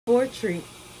for a treat.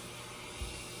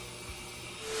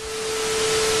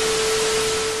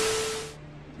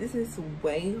 This is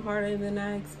way harder than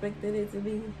I expected it to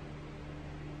be.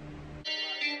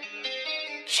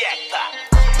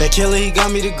 That killer, he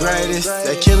got me the greatest.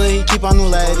 That killer, he keep on the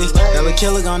ladies. That little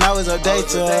killer gon' always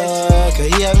update her, cause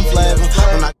he having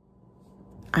flavor.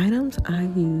 Items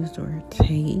I've used are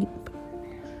tape,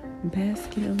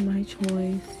 basket of my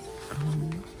choice,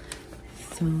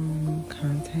 some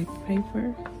contact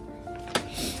paper,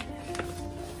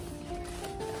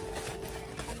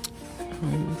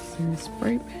 some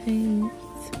spray paint,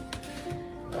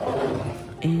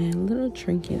 and little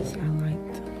trinkets I liked.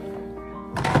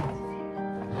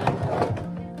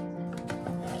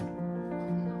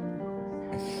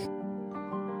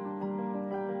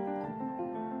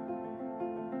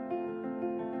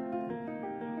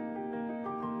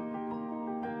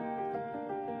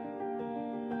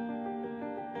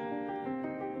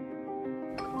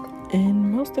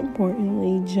 And most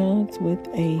importantly, jugs with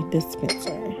a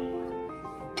dispenser.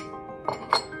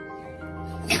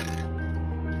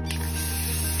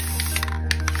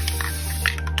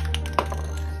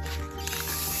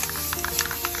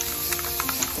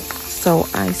 So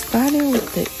I started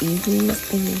with the easiest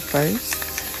thing first.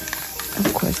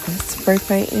 Of course, that's spray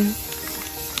painting.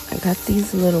 I got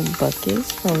these little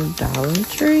buckets from Dollar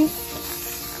Tree,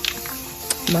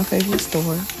 my favorite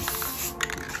store.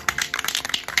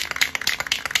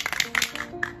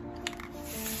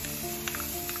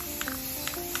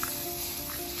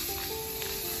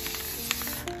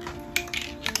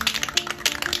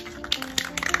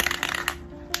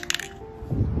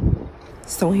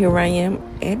 So here I am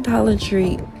at Dollar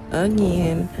Tree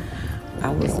again.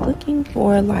 I was looking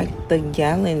for like the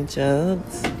gallon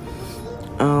jugs.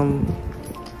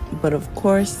 But of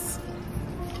course,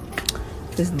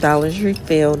 this Dollar Tree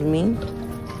failed me.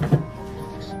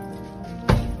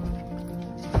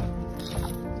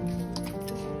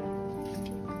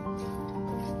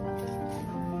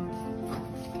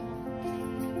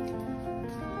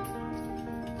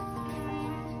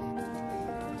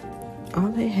 All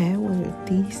they had were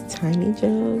these tiny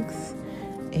jugs,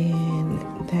 and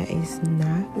that is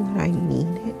not what I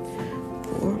needed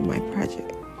for my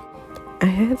project. I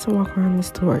had to walk around the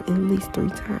store at least 3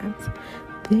 times.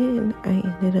 Then I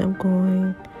ended up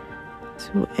going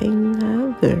to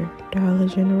another Dollar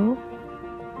General.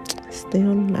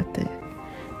 Still nothing.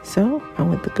 So I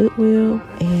went to Goodwill,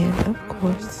 and of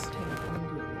course,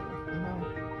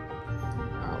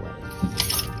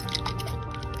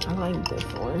 I like this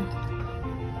one.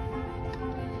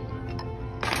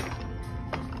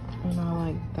 And I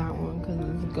like that one because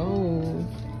it's gold.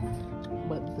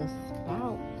 But the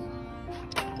spout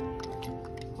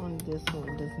on this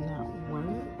one does not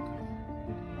work.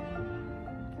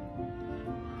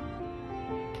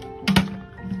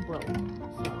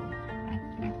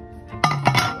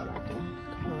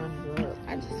 So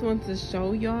I just want to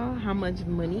show y'all how much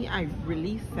money I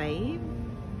really saved.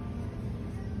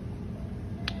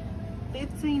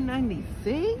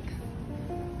 $15.96.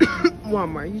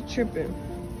 Walmart, you tripping?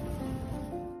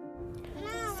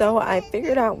 So I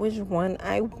figured out which one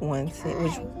I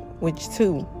wanted, which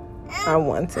two I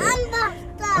wanted.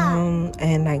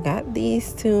 And I got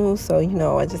these two. So you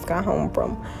know, I just got home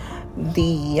from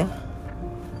the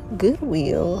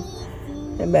Goodwill,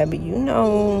 and baby, you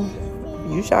know,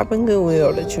 you shop in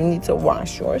Goodwill that you need to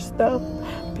wash your stuff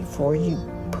before you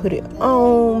put it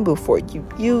on, before you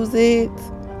use it.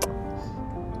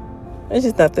 There's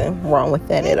just nothing wrong with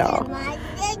that at all.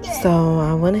 So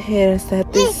I went ahead and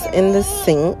set this in the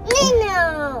sink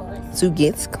to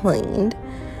get cleaned.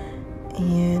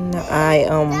 And I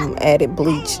added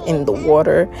bleach in the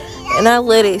water. And I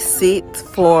let it sit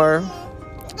for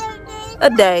a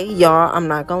day, y'all. I'm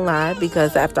not gonna lie.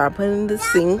 Because after I put it in the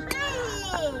sink,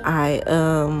 I,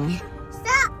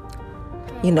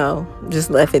 you know,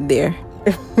 just left it there.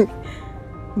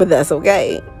 But that's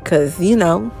okay. Because, you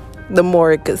know, the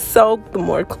more it could soak, the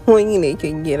more clean it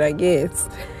can get, I guess.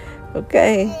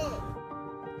 Okay.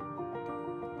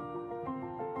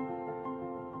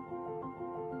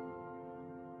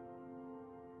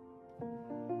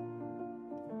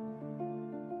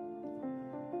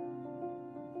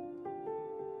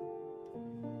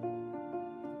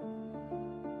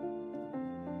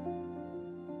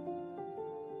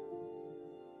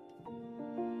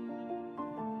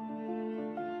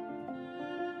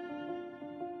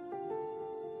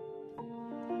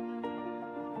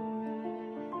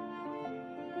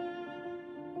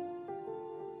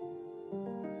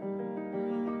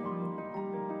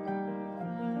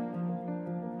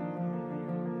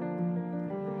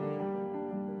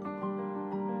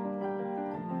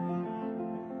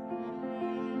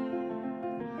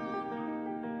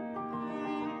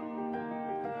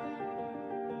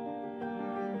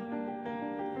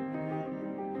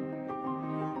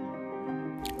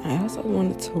 I also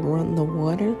wanted to run the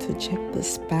water to check the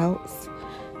spouts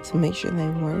to make sure they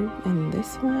work. And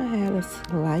this one had a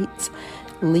slight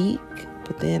leak,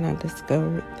 but then I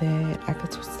discovered that I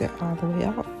could twist it all the way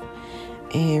off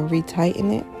and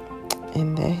retighten it,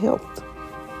 and that helped.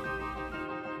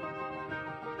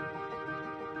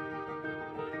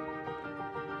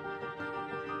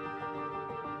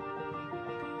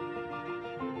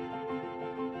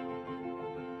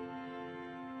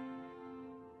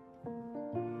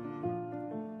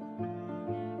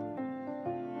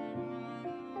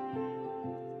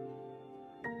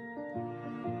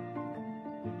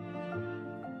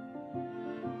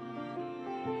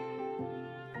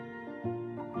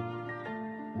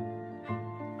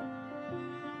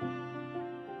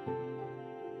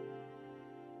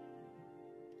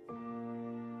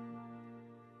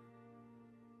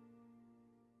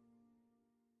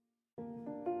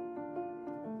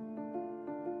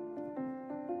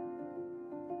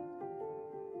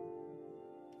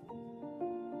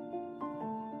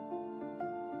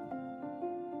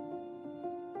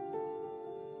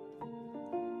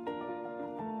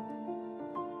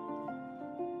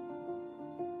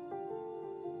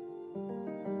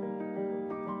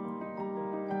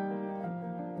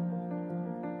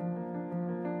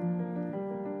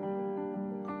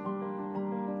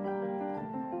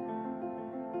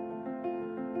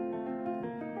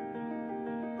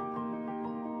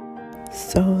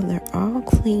 So they're all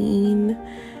clean.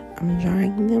 I'm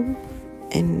drying them.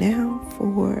 And now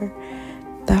for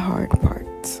the hard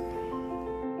parts.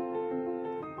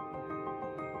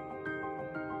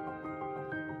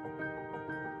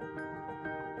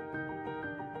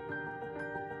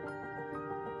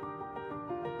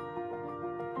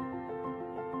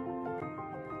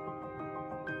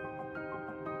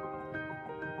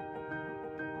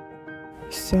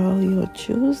 So you'll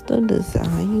choose the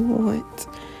design you want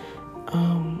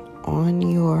on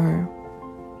your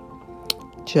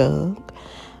jug.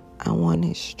 I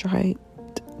wanted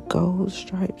striped, gold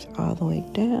stripes all the way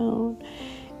down,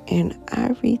 and I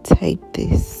retaped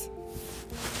this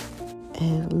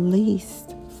at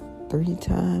least 3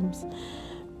 times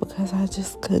because I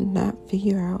just could not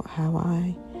figure out how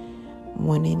I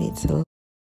wanted it to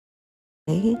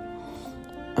lay.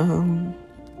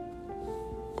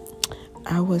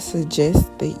 I would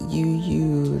suggest that you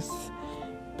use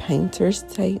painter's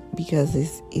tape because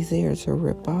it's easier to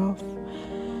rip off.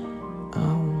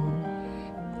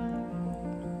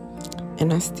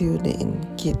 And I still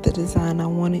didn't get the design I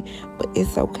wanted, but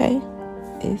it's okay.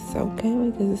 It's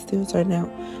okay because it still turned out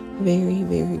very,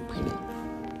 very pretty.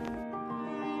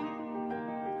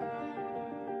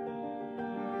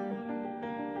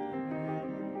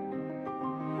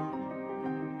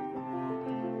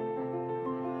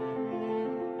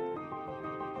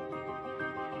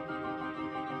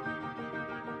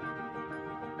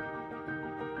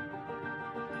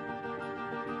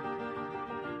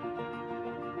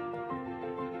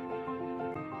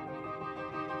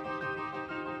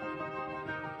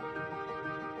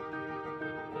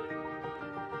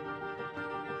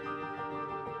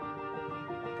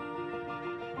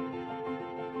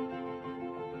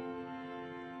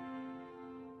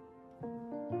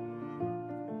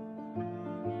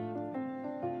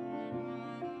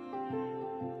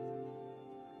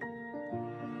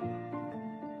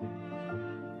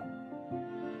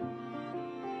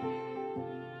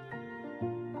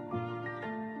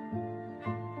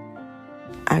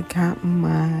 I got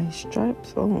my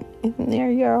stripes on in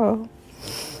there, y'all.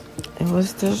 It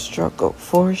was the struggle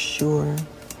for sure.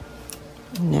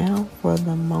 Now for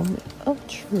the moment of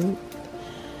truth.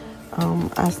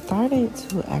 I started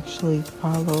to actually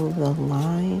follow the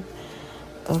line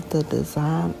of the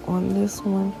design on this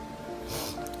one,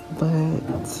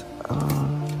 but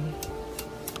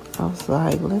I was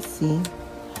like, let's see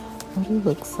what it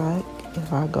looks like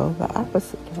if I go the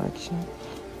opposite direction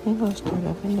and go straight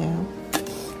up and down.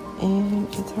 And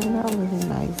it turned out really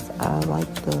nice. I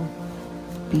like the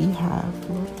beehive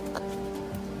look.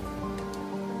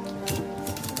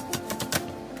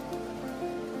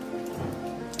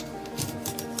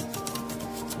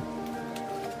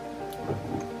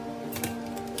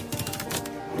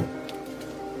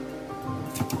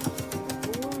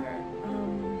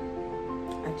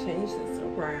 I changed this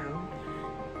around.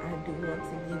 I do want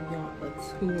to give y'all a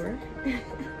tour.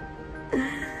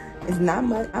 It's not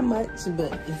much,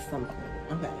 but it's something.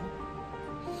 Okay.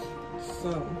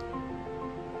 So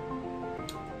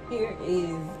here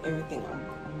is everything I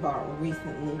bought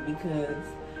recently because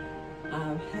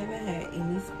I haven't had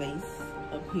any space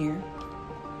up here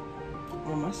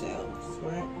on my shelves,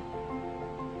 right?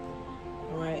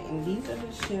 Alright, and these are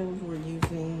the shelves we're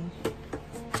using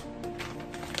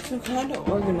to kind of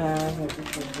organize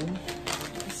everything.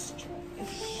 It's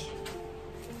trash.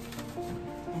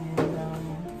 And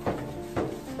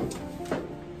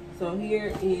so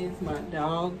here is my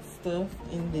dog stuff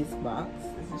in this box.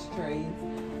 This is Trey's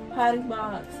potty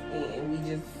box, and we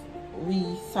just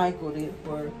recycled it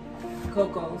for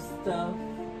Coco stuff.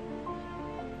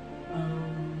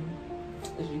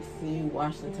 As you see,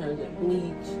 wash detergent,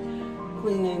 bleach,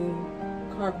 cleaning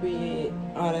carpet,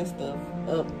 all that stuff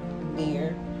up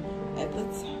there at the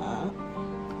top.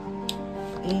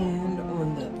 And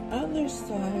on the other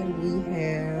side we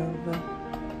have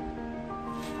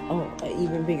an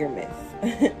even bigger mess.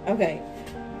 Okay,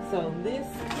 so this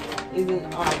is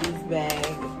an Arby's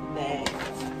bag that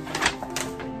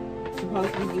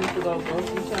supposed to be used to go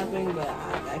grocery shopping, but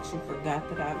I actually forgot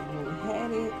that I really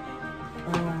had it.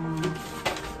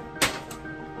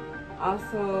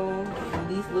 Also,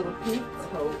 these little pink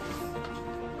totes.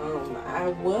 I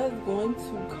was going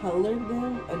to color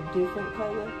them a different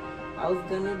color. I was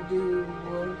gonna do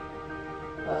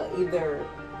either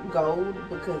gold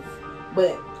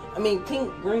but I mean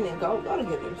pink, green, and gold go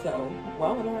together. So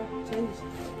why would I change?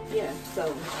 Yeah.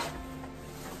 So,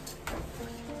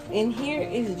 and here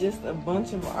is just a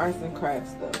bunch of arts and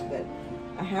crafts stuff that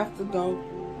I have to go.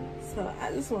 So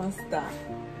I just want to stop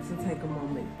to take a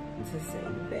moment to say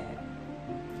that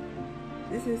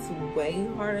this is way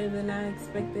harder than I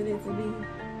expected it to be.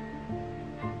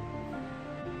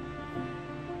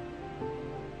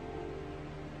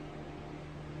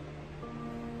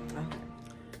 Okay.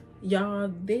 Y'all,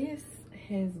 this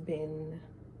has been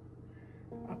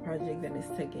a project that is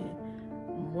taking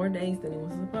more days than it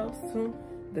was supposed to.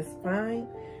 That's fine.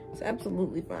 It's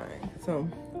absolutely fine. So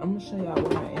I'm gonna show y'all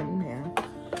where I am now.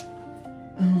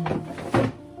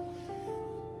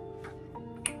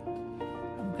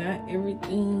 I've got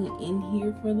everything in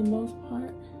here for the most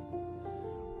part.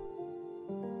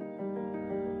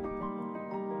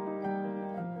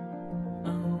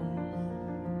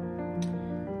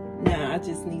 Now I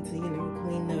just need to,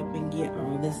 clean up and get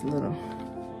all this little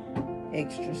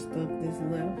extra stuff that's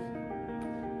left.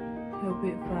 Help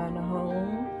it find a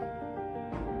home.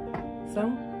 So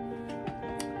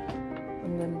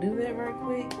I'm gonna do that right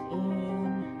quick,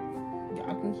 and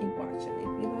y'all can keep watching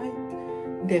if you like.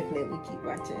 Definitely keep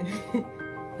watching.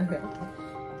 Okay.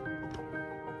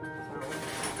 So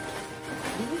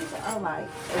these are like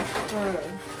extra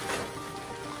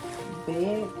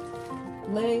bed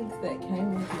legs that came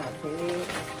with my bed.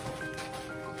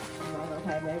 I'm like,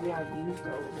 okay, maybe I'll use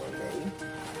those already.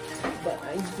 But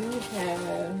I do have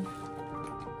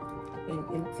an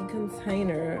empty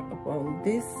container up on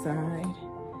this side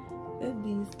that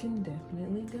these can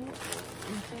definitely go.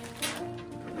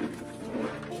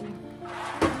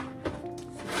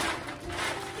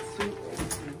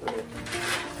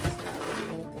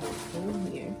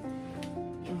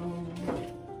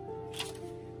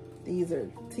 These are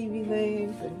TV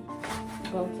legs and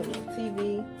go to my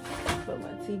TV, but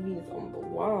my TV is on the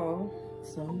wall,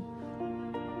 so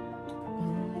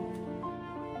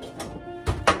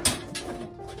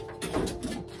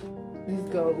this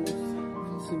goes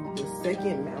to the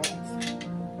second mount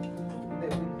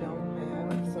that we don't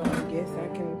have, so I guess I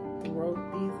can throw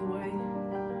these away.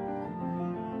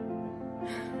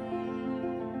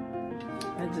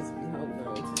 I just be holding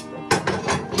on to stuff.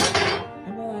 I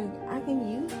feel like I can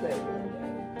use that one day.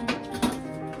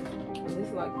 And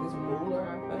it's like this ruler I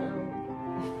found.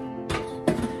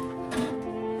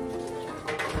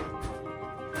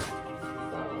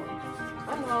 So I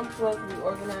know I'm supposed to be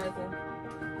organizing,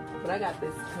 but I got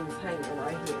this container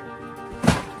right here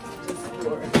just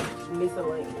for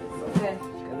miscellaneous, okay?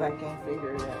 Because I can't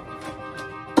figure it out.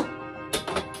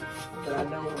 But I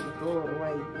don't want to throw it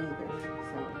away either.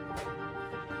 So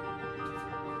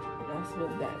that's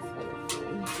what that's going to be.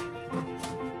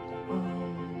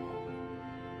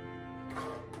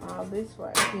 All this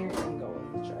right here can go in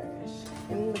the trash,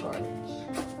 in the garbage.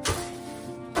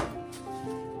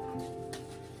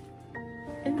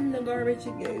 In the garbage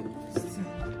it goes.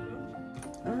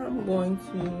 I'm going to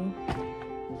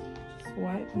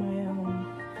swipe my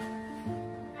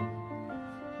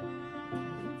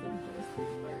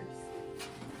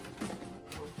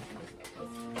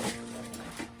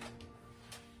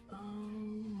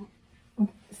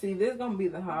see, this is gonna be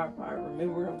the hard part.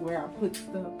 Remember where I put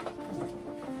stuff.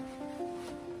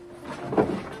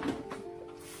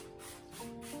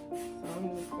 So I'm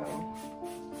just gonna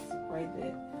spray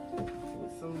that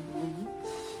with some bleach.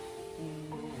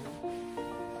 And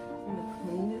I'm gonna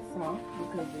clean this off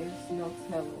because there's no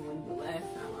telling when the last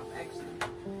time I've actually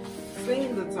seen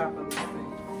the top of this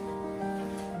thing.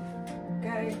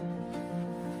 Okay.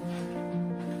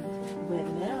 But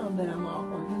now that I'm all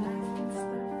organized,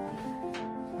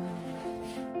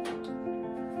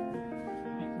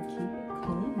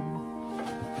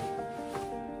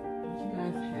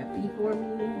 for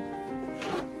me.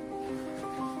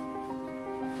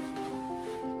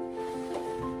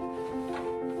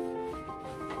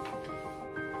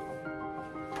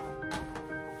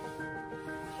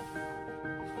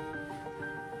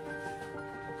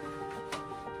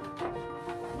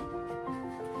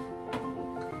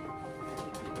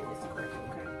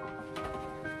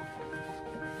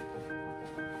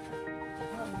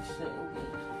 Shouldn't be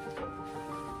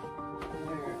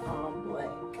wearing all black.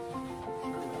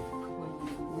 Trying to clean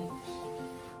bleach.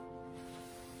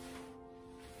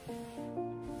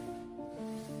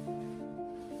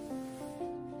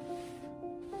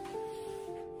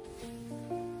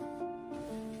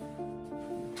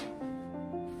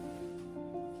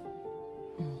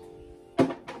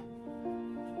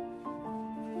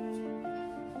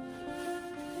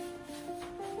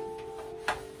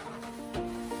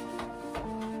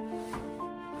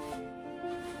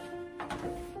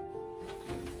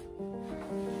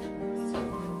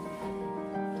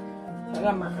 I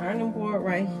got my ironing board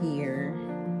right here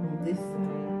on this side.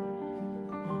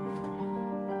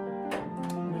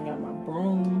 And I got my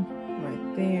broom right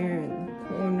there in the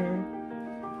corner.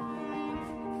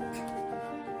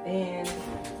 And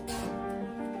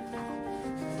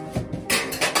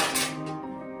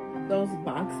those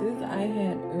boxes I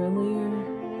had earlier,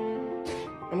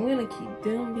 I'm gonna keep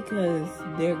them because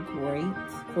they're great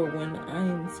for when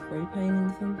I'm spray painting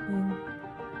something.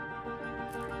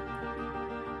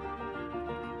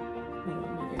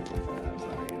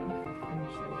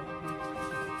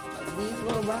 These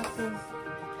little boxes,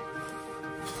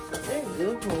 they're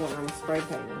good for when I'm spray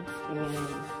painting.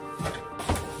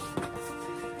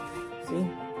 See?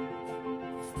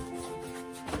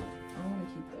 I want to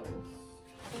keep those.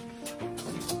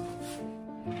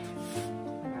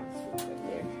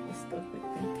 It's stuff like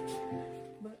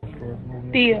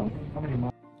that. Deal.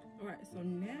 Alright, so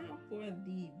now for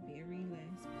the very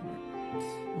last part.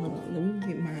 Hold on, let me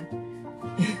get my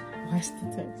wash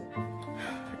detergent.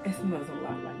 It smells a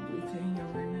lot like bleach in here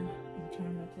right now. I'm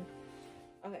trying not to.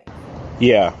 Okay.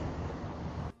 Yeah.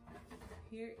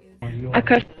 Here is A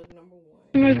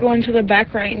customer is going to the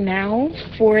back right now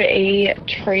for a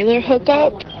trailer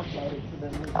hookup.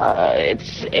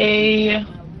 It's a.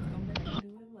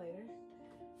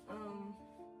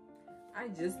 I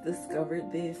just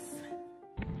discovered this.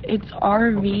 It's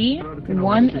RV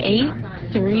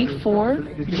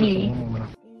 1834G.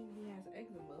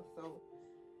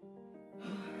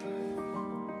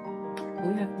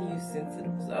 We have to use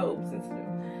sensitive soap,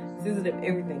 sensitive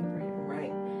everything for him,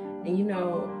 right? And you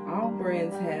know, all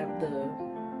brands have the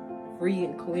free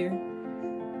and clear,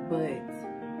 but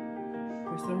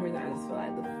for some reason I just feel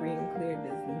like the free and clear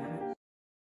does not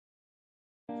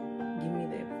give me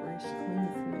that fresh, clean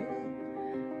smell.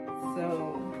 So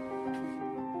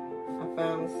I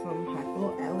found some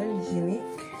hypoallergenic,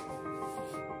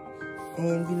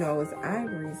 and you know, it's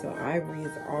Ivory, so Ivory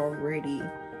is already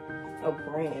a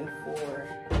brand for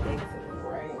eczema,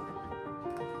 right?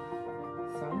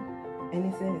 So,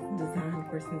 and it says designed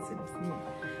for sensitive skin.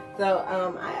 So,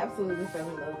 I absolutely fell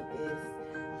in love with this.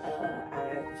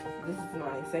 This is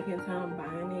my second time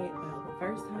buying it. The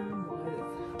first time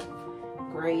was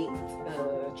great.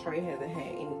 Trey hasn't had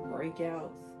any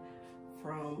breakouts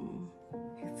from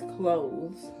his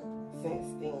clothes since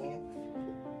then,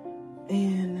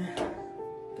 and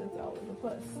that's always a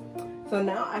plus. So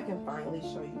now I can finally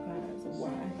show you guys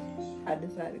why I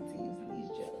decided to use these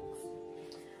jugs.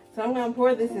 So I'm gonna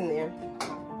pour this in there.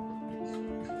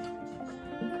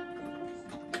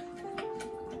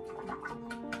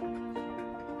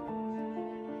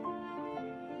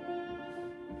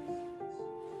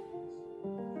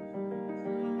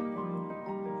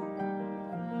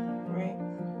 Right?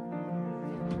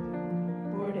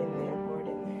 Pour it in there, pour it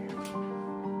in there.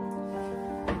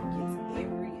 Gets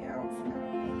every ounce out,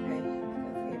 okay?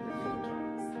 Because everything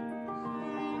drops.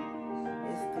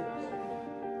 It's still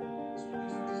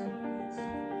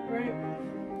right?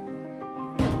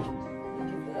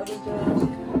 Get the other jug.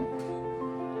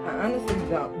 I honestly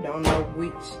don't know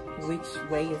which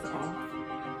way is off.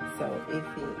 So if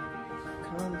it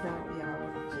comes out, y'all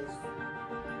just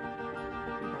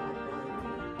don't blame me.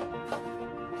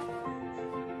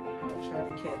 I'll try to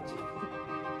catch it.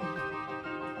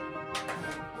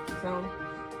 So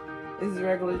this is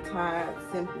regular Tide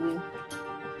Simply.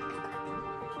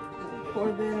 Pour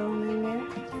that on in there.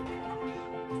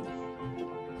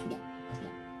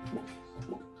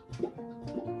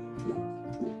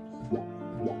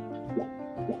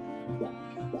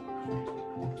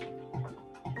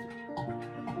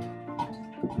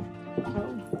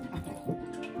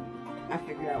 I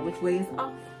figured out which way is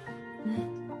off.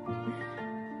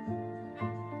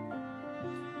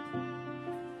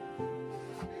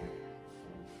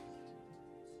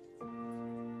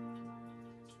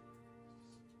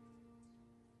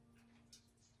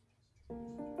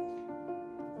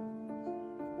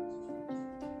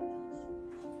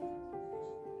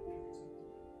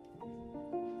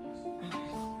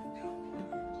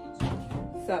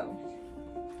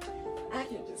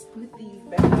 put these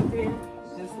back up here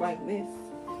just like this.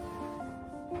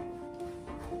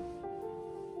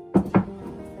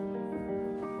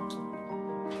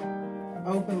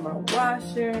 Open my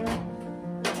washer,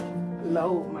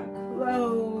 load my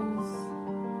clothes.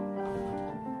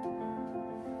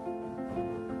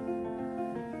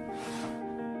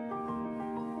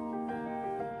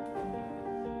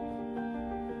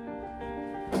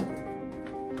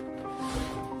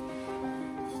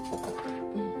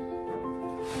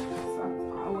 Socks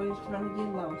always trying to get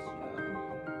lost, y'all.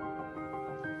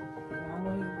 They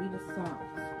always be the socks.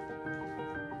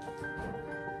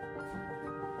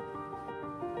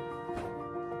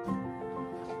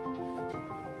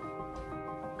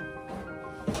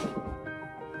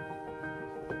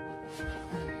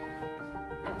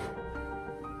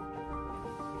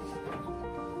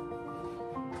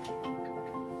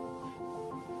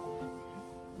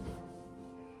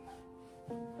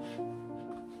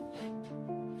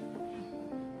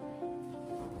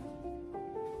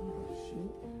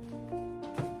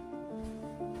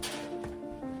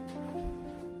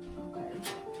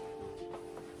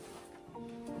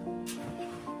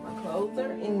 Clothes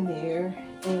are in there,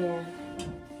 and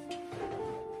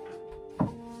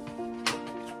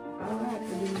all I have to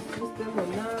do is twist up a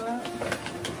knob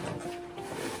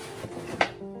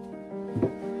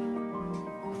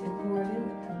and pour it in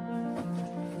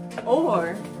there. Or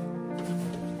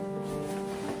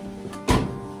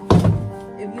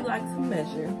if you like to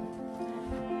measure,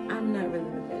 I'm not really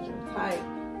the measuring type.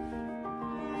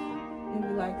 If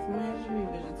you like to measure, you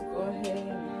can just go ahead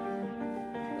and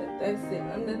that's it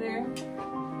under there.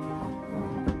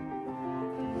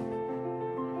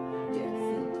 Yeah,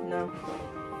 see, no,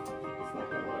 it's not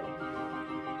gonna work.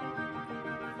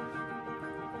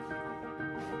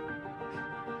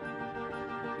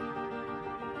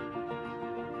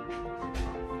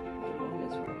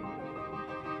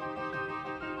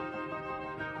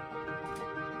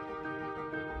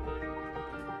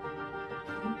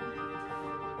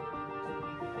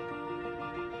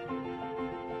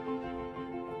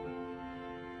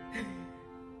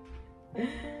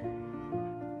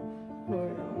 Pour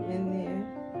it on in there.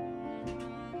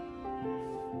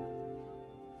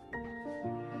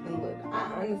 And look, I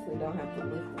honestly don't have to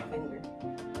lift the finger.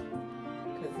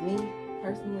 Because me,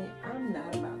 personally, I'm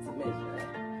not about to measure that.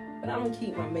 But I'm going to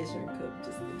keep my measuring cup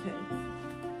just in case.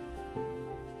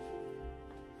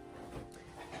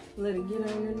 Let it get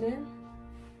on in there.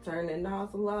 Turn the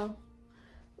nozzle off.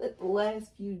 Let the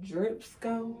last few drips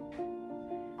go.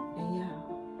 And yeah.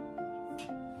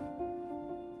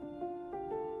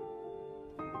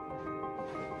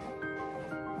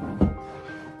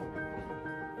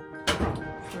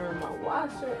 Turn my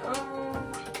washer on.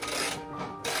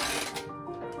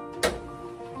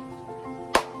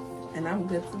 And I'm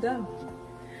good to go.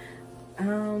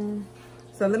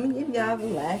 So let me give y'all the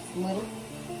last little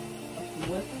of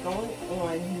what's going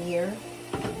on here.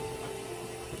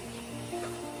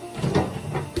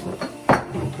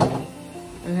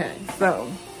 Okay,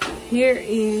 so here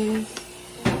is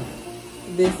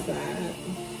this side.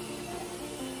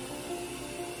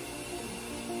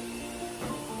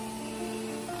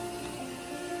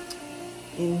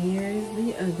 And here is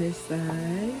the other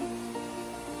side.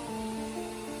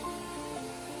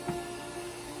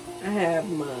 I have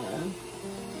my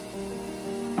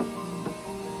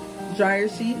dryer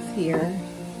sheets here.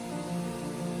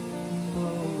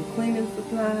 Cleaning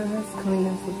supplies.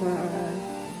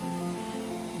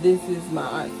 This is my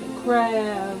arts and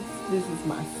crafts. This is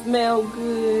my smell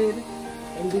good.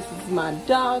 And this is my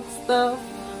dog stuff.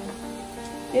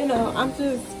 You know, I'm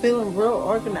just feeling real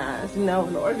organized. You know,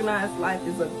 an organized life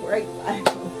is a great life,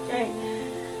 okay?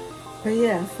 But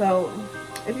yeah, so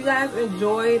if you guys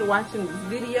enjoyed watching this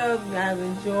video, if you guys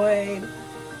enjoyed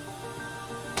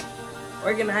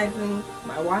organizing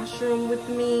my washroom with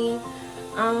me,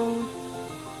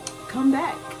 come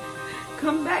back.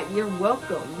 Come back. You're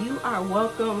welcome. You are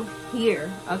welcome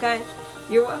here, okay?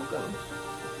 You're welcome.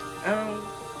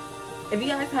 If you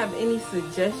guys have any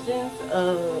suggestions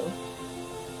of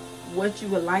what you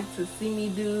would like to see me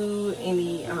do,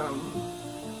 any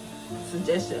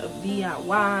suggestion of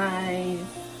DIYs,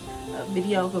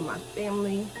 videos of my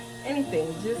family,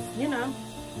 anything, just, you know,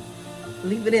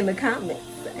 leave it in the comments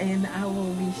and I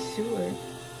will be sure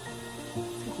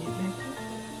to get back to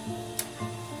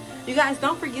it. You guys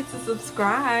don't forget to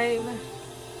subscribe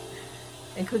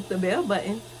and click the bell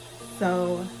button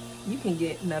so you can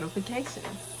get notifications.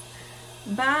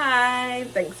 Bye.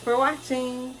 Thanks for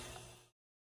watching.